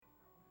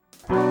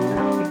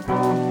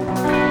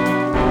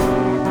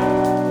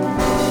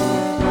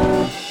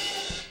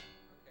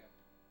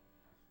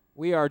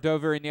We are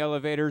Dover in the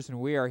Elevators, and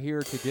we are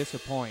here to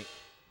disappoint.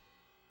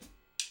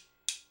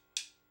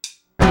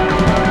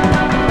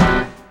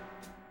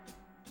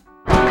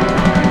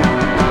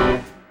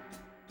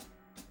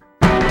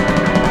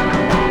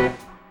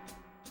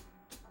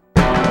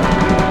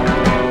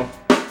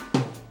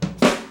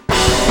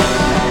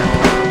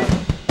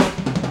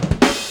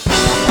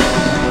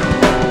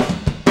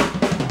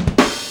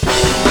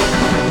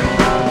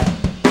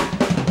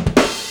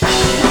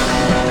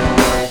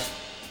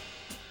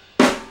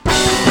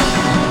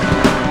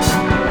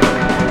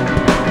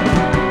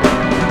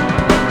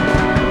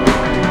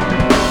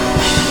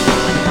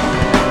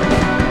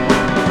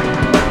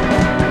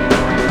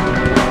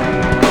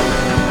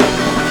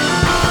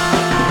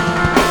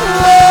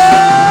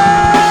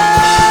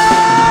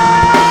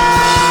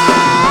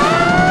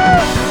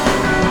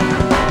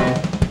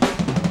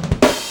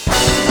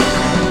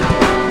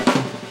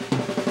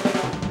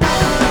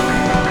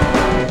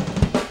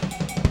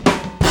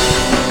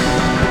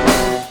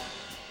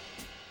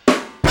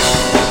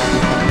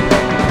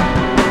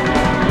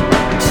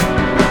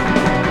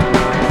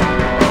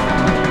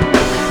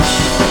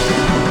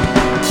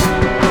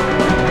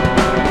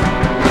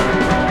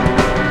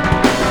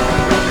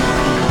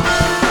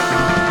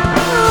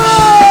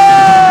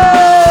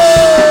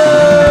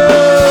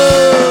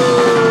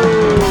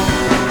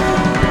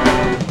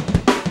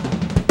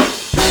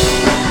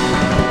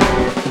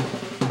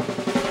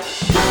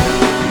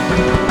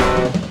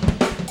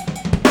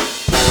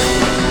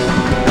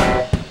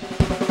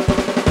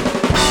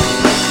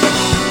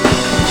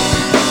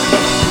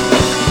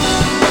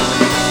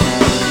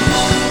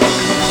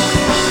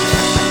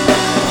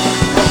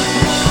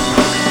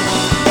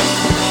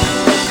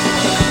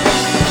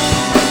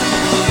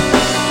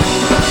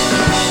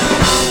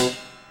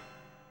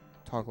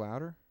 Talk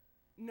louder?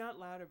 Not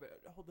louder, but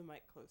hold the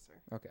mic closer.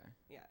 Okay.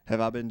 Yeah.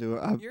 Have I been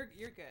doing? You're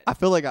good. I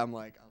feel like I'm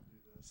like I'll do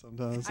this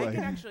sometimes. I Like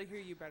can actually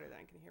hear you better than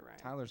I can hear Ryan.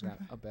 Tyler's got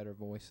a better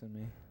voice than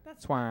me.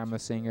 That's why I'm a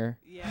singer.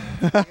 Yeah.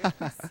 That's why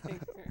you're a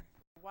singer.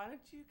 Why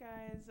don't you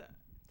guys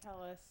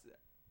tell us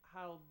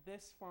how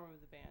this form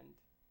of the band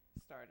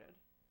started?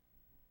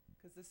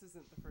 Because this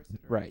isn't the first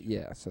iteration. Right,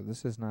 yeah. So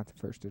this is not the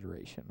first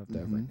iteration of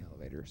Dover in the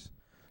Elevators.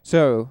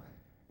 So,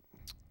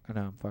 I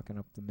know I'm fucking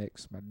up the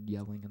mix by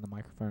yelling in the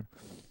microphone.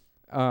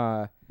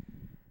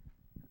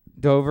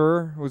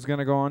 Dover was going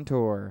to go on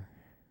tour,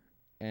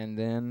 and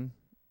then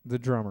the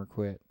drummer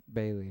quit,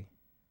 Bailey.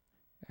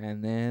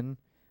 And then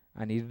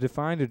I needed to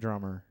find a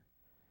drummer.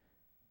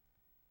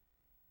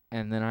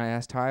 And then I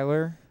asked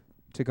Tyler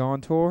to go on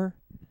tour,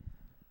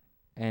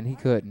 and he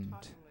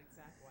couldn't.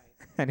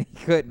 And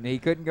he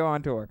couldn't go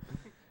on tour.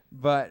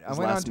 But I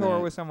went on tour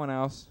with someone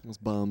else. I was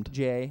bummed.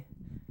 Jay.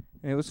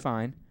 And it was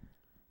fine.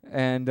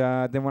 And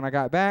then when I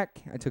got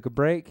back, I took a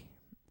break.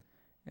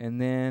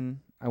 And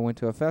then I went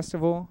to a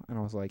festival, and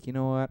I was like, you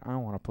know what? I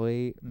want to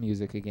play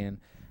music again.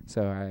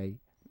 So I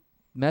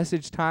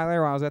messaged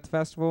Tyler while I was at the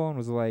festival and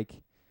was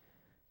like,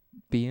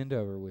 be in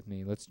Dover with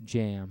me. Let's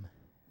jam.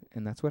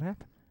 And that's what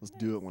happened. Let's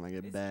do it when I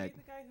get back. Is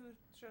Jay the guy who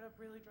showed up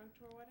really drunk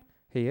to our wedding?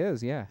 He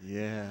is, yeah.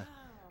 Yeah. Wow.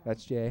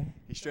 That's Jay.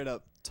 He straight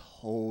up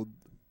told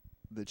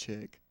the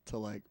chick to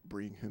like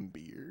bring him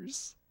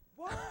beers.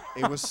 What?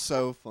 It was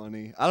so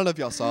funny. I don't know if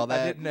y'all saw that.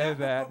 I didn't know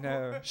that,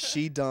 no.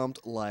 She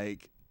dumped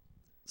like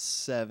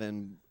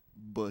 7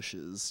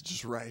 bushes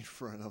just right in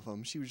front of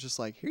him. She was just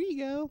like, "Here you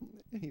go."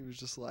 And he was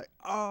just like,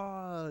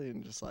 "Ah,"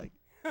 and just like,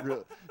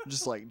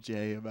 just like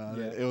Jay about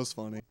it. It was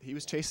funny. He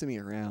was chasing me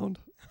around,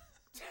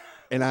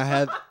 and I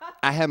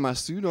had my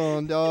suit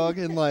on, dog,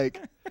 and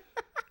like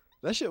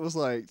that shit was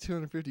like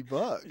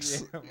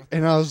 $250. Yeah.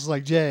 And I was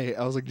like, Jay. You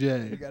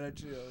gotta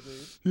chill,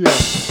 dude. Yeah.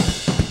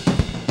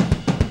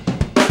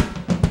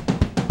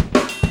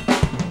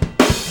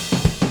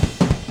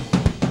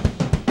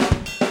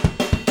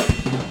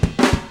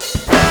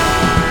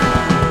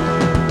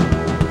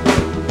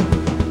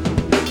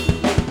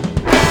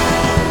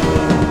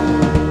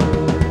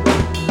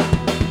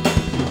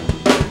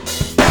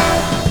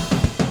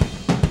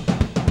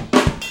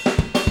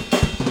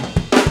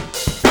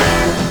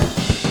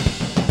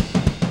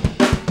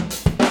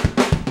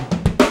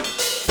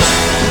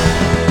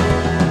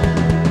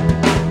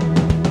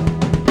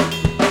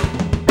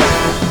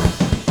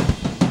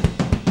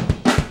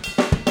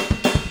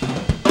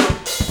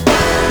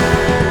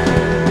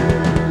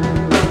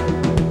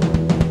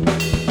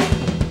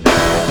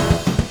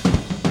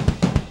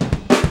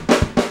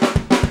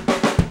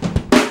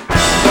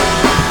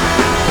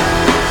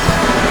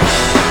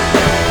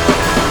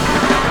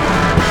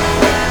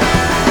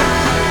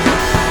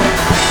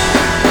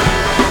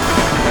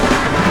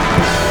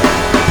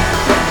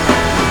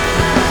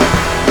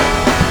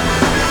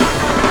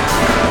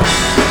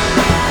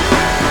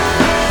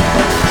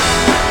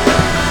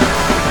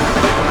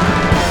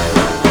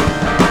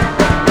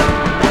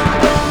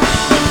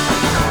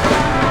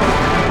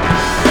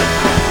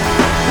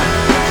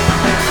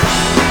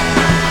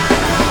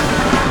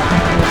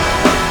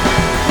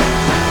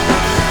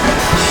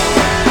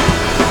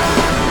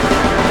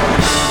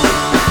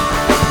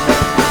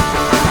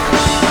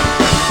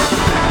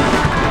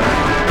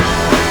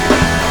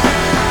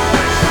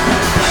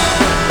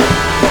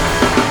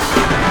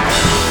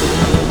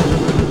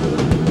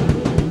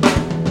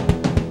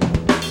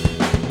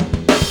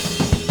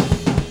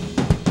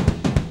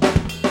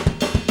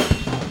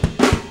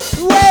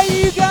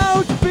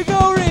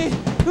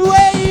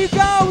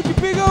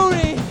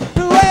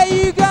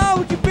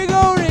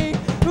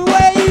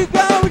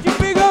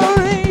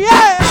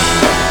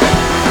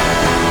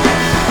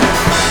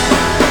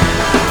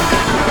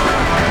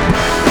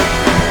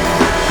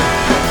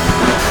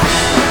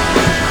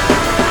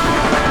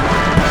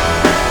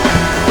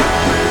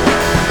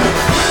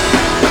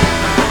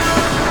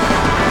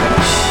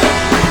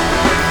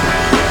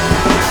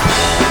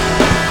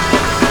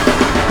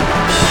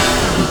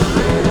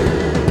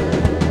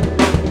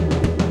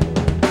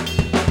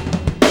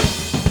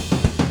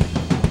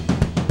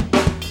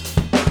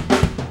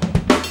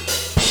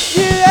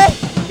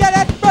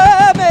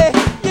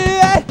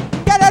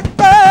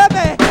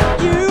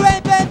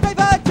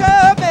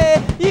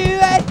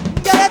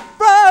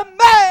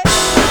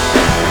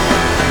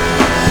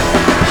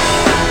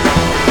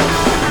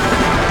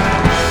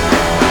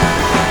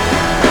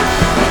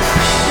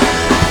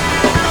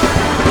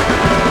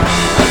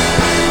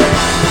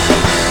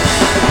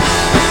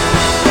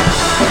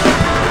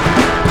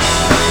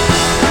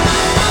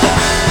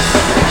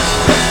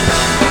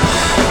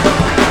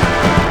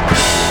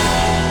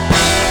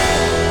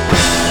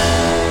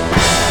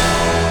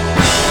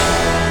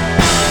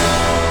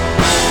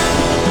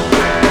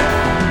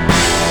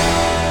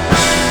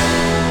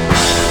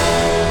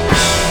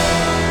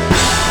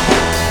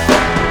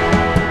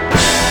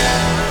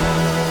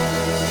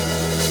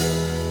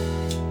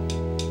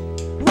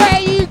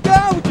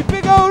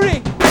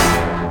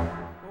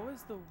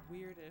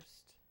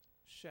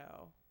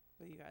 show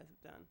that you guys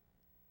have done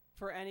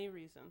for any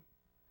reason?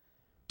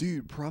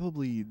 Dude,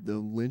 probably the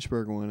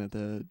Lynchburg one at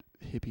the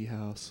hippie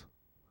house.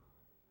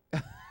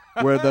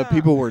 Where the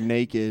people were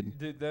naked.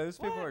 Dude, those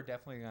people are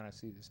definitely gonna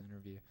see this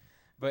interview.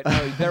 But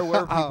no, there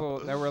were people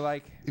that were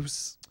like, it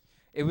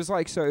was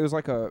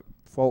like a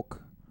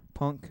folk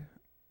punk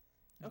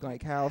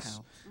like house.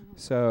 Mm-hmm.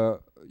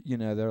 So, you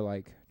know, they're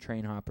like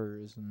train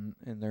hoppers and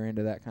they're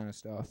into that kind of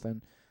stuff.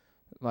 And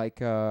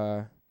like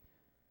I'm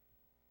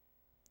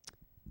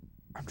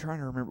trying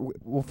to remember.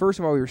 Well, first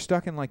of all, we were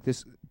stuck in like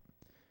this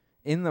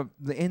in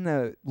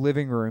the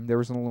living room. There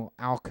was a little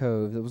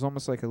alcove. It was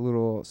almost like a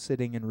little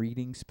sitting and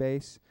reading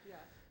space. Yeah.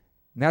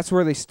 And that's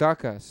where they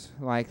stuck us.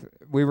 Like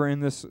we were in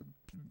this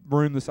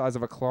room the size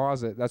of a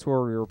closet. That's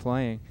where we were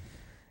playing.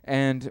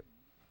 And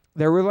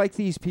there were like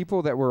these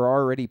people that were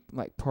already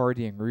like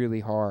partying really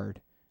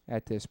hard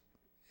at this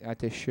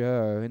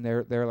show, and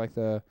they're like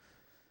the,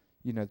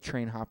 you know,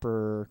 train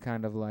hopper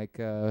kind of like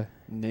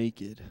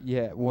naked.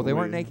 Yeah, well, they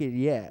weren't naked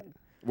yet.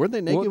 Were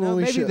they naked when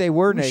we maybe they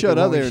were naked. showed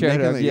up when there we showed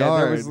naked up. in the Yeah,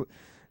 yard.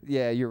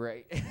 yeah, you're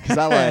right. Because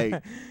I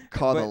like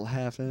caught a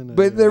half in.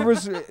 But there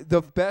was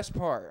the best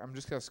part. I'm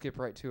just gonna skip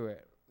right to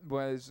it.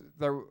 Was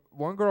there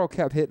one girl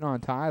kept hitting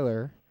on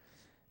Tyler?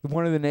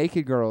 One of the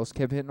naked girls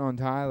kept hitting on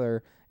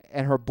Tyler,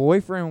 and her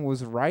boyfriend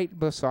was right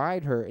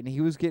beside her, and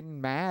he was getting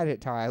mad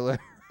at Tyler.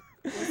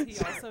 Was he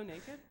also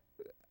naked?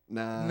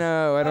 Nah.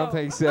 No, I don't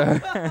think so.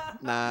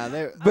 Nah.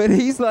 But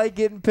he's like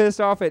getting pissed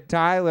off at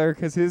Tyler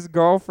because his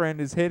girlfriend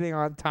is hitting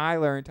on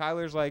Tyler, and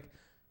Tyler's like,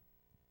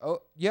 "Oh,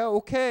 yeah,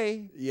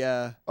 okay,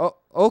 Yeah. oh,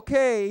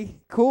 okay,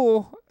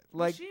 cool,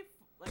 like, was she,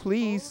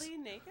 please." fully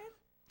naked?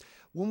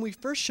 When we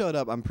first showed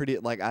up, I'm pretty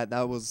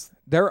that was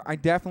There, I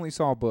definitely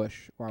saw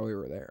Bush while we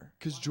were there.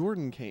 because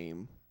Jordan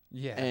came.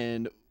 Yeah.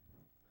 And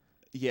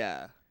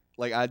yeah,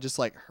 like I just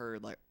like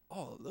heard like,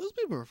 oh, those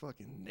people are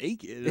fucking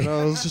naked, and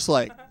I was just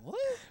like, what?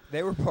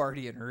 They were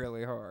partying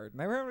really hard. And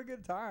they were having a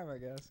good time, I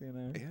guess, you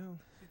know. Yeah.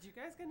 Did you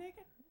guys get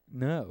naked?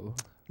 No.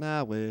 Nah,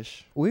 I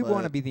wish. We but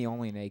want to be the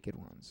only naked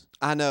ones.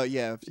 I know.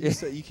 Yeah.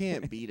 You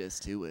can't beat us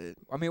to it.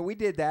 I mean, we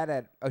did that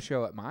at a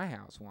show at my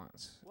house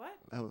once. What?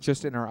 That was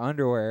Just in our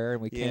underwear,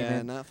 and we came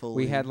in. not fully.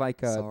 We had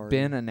like sorry.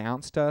 Ben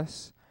announced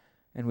us,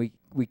 and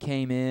we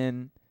came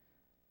in.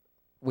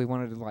 We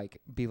wanted to like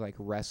be like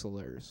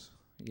wrestlers,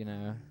 you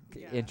know,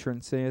 Yeah.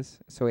 entrances.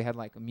 So we had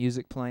like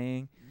music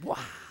playing. Wow,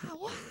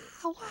 wow,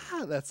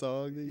 wow. That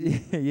song.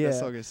 Yeah. That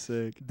song is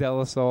sick. De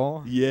La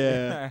Soul.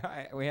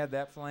 Yeah. We had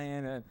that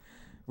playing, and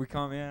we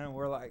come in and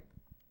we're like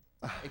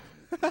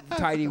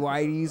tighty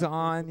whities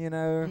on, you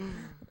know.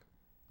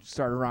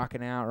 Started rocked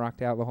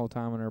out the whole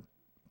time in our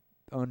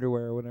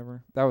underwear or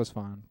whatever. That was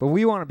fun. But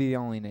we want to be the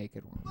only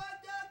naked one.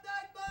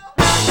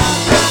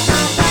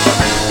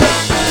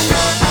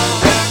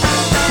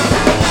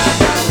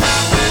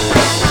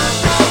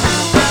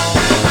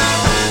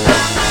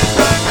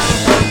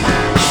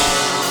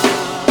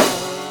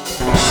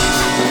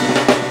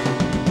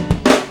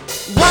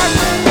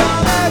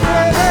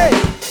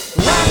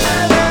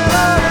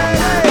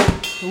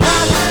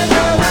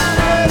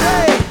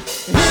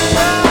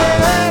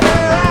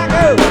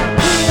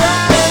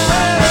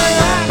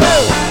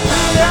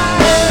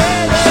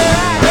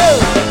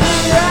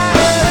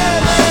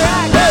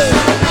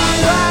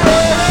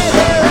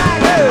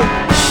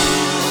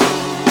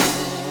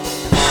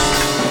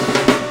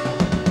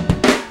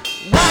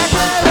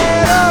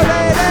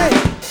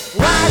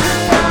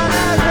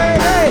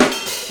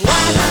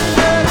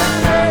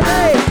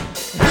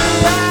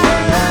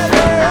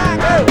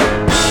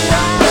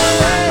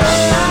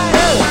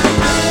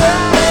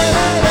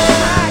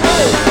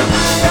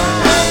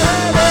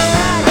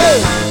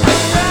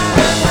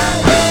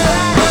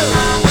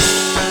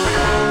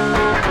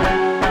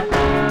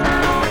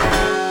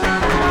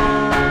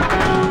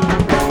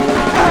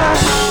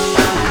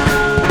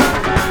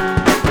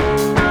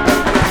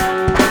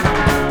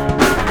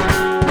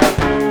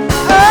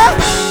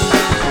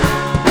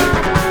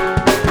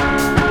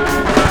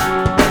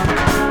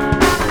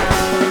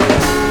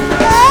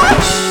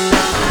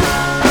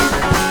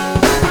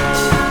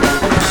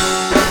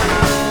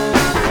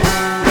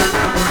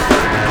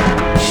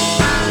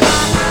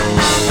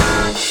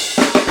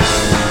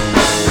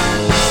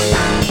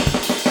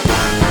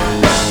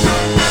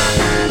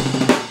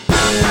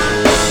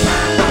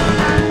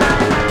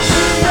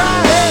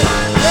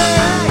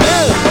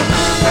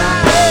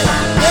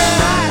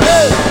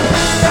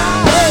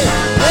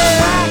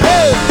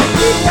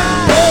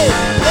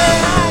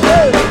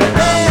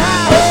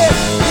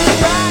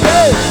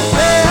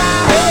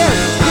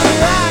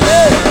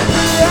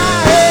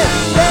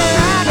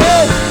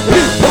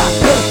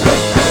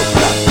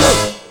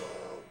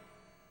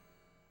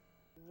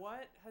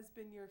 What has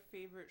been your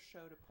favorite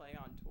show to play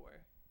on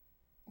tour?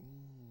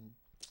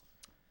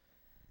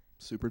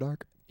 Super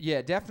dark.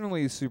 Yeah,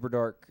 definitely Super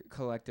Dark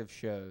Collective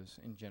shows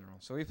in general.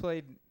 So we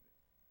played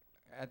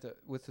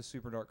with the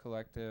Super Dark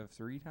Collective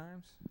 3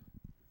 times.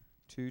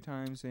 2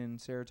 times in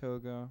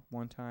Saratoga,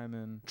 1 time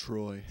in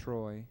Troy.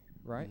 Troy,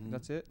 right? Mhm.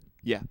 That's it?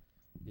 Yeah.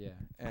 Yeah.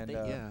 I And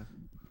think, yeah.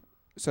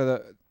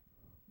 so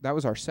that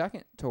was our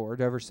second tour,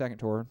 Dover's second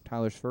tour,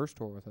 Tyler's first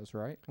tour with us,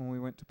 right? When we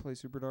went to play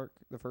Super Dark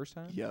the first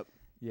time? Yep.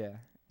 Yeah.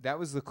 That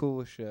was the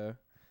coolest show.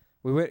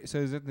 We went, so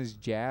it was at this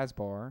jazz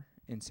bar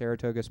in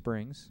Saratoga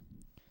Springs,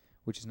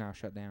 which is now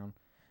shut down.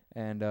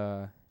 And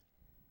I'm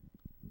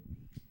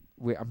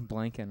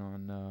blanking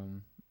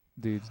on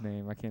dude's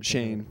name. I can't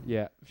Shane. think of it.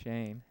 Yeah,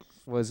 Shane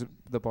was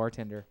the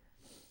bartender.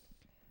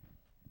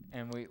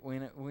 And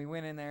we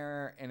went in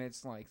there, and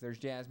it's like there's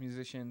jazz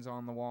musicians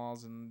on the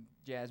walls and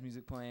jazz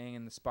music playing,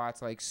 and the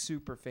spot's like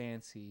super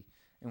fancy.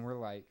 And we're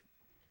like,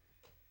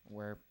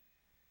 we're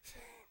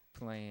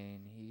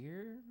playing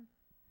here?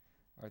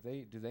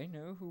 Do they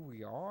know who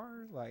we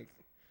are? Like,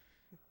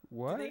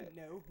 what? Do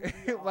they know who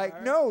we are?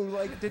 Like, no.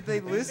 Like, did they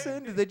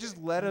listen? Did they just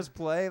let us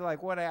play?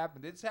 Like, what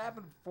happened? It's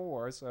happened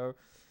before, so.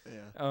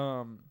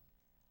 Yeah.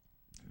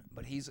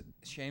 But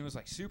Shane was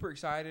like super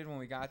excited when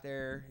we got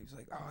there. He was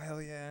like, "Oh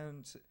hell yeah!"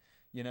 And,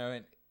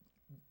 and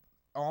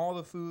all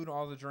the food,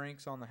 all the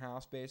drinks on the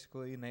house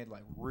basically, and they had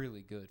like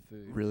really good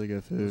food. Really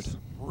good food.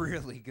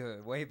 Really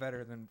good, way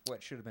better than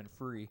what should have been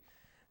free.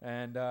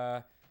 And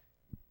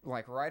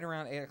like right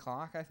around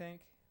 8:00, I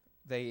think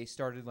they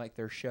started like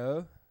their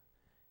show,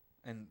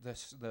 and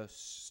the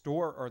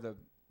store or the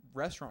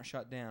restaurant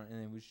shut down,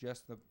 and it was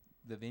just the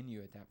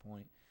venue at that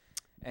point.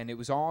 And it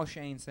was all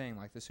Shane saying,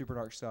 like the Super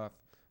Dark stuff.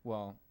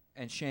 Well,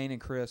 and Shane and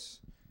Chris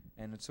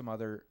and some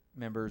other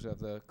members of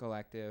the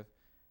collective,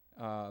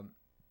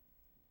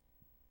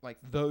 like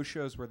those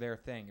shows were their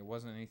thing. It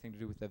wasn't anything to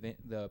do with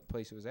the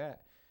place it was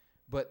at.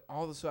 But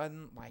all of a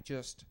sudden, like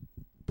just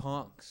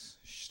punks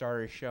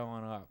started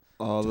showing up.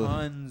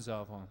 Tons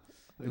of them.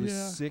 It was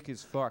sick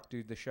as fuck,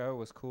 dude. The show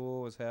was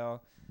cool as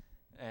hell.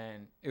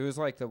 And it was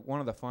like one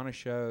of the funnest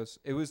shows.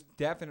 It was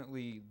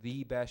definitely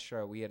the best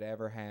show we had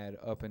ever had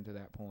up until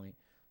that point.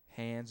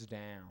 Hands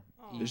down.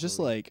 Aw. It was just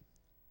like,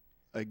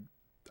 I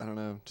don't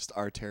know, just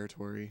our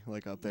territory,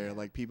 like up there. Yeah.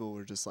 Like people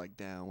were just like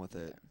down with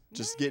it. Yeah.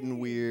 Just getting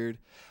weird.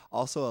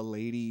 Also, a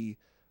lady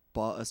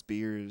bought us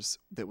beers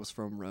that was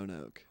from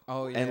Roanoke.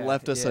 Oh, yeah. And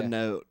left us a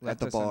note Left at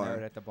the us bar. a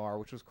note at the bar,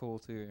 which was cool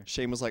too.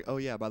 Shane was like, "Oh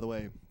yeah, by the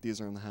way, these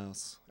are in the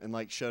house," and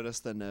like showed us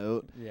the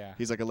note. Yeah.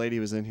 He's like, "A lady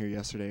was in here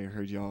yesterday and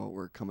heard y'all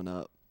were coming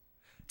up."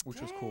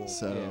 Which was cool.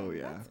 So,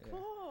 yeah. That's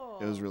cool.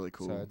 It was really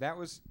cool. So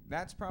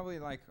that's probably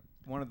like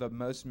one of the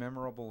most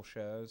memorable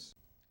shows.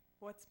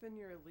 What's been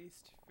your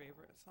least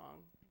favorite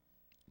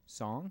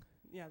Song?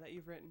 Yeah, that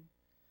you've written.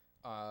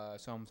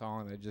 Some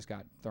song that just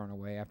got thrown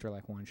away after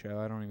like one show.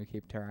 I don't even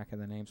keep track of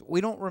the names.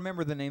 We don't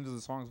remember the names of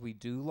the songs we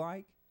do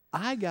like,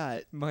 I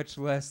got much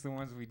less the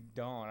ones we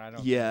don't. I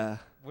don't. yeah.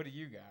 What do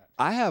you got?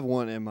 I have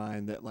one in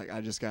mind that like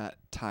I just got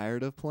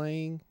tired of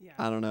playing. Yeah.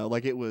 I don't know.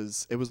 Like it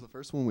was the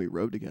first one we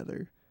wrote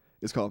together.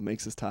 It's called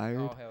 "Makes Us Tired,"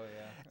 Oh hell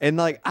yeah! and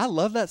like I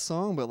love that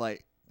song, but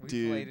like We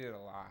dude, played it a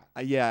lot.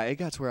 Yeah, it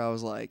got to where I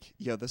was like,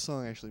 yo, this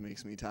song actually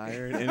makes me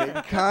tired, and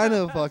it kind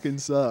of fucking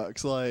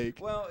sucks. Like,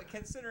 Well,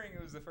 considering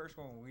it was the first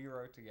one we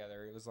wrote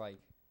together, it was like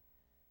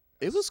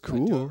it was a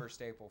cool. Dover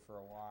staple for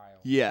a while.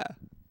 Yeah,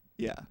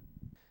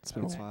 it's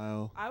been Okay. a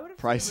while. I would have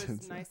Price said it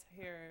was and- Nice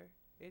Hair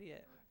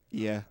Idiot.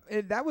 Yeah,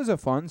 That was a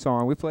fun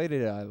song. We played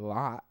it a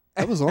lot.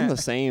 that was on the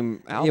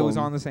same album. It was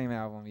on the same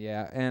album,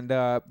 yeah. And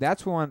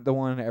that's the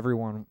one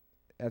everyone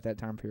at that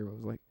time period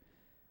was like,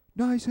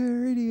 "Nice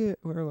Hair Idiot."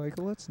 We were like,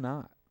 let's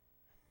not.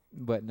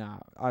 But nah,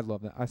 I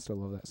love that. I still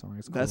love that song.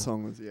 It's cool. That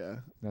song was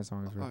That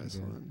song is really always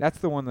good. fun. That's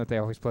the one that they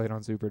always played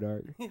on Super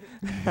Dark.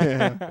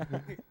 Yeah.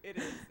 It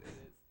is.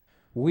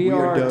 We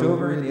are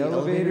Dover in the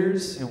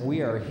Elevators, and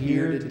we are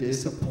here to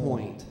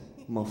disappoint.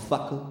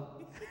 Motherfucker.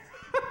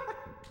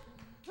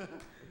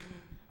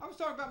 I was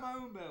talking about my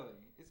own belly.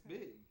 It's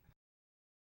big.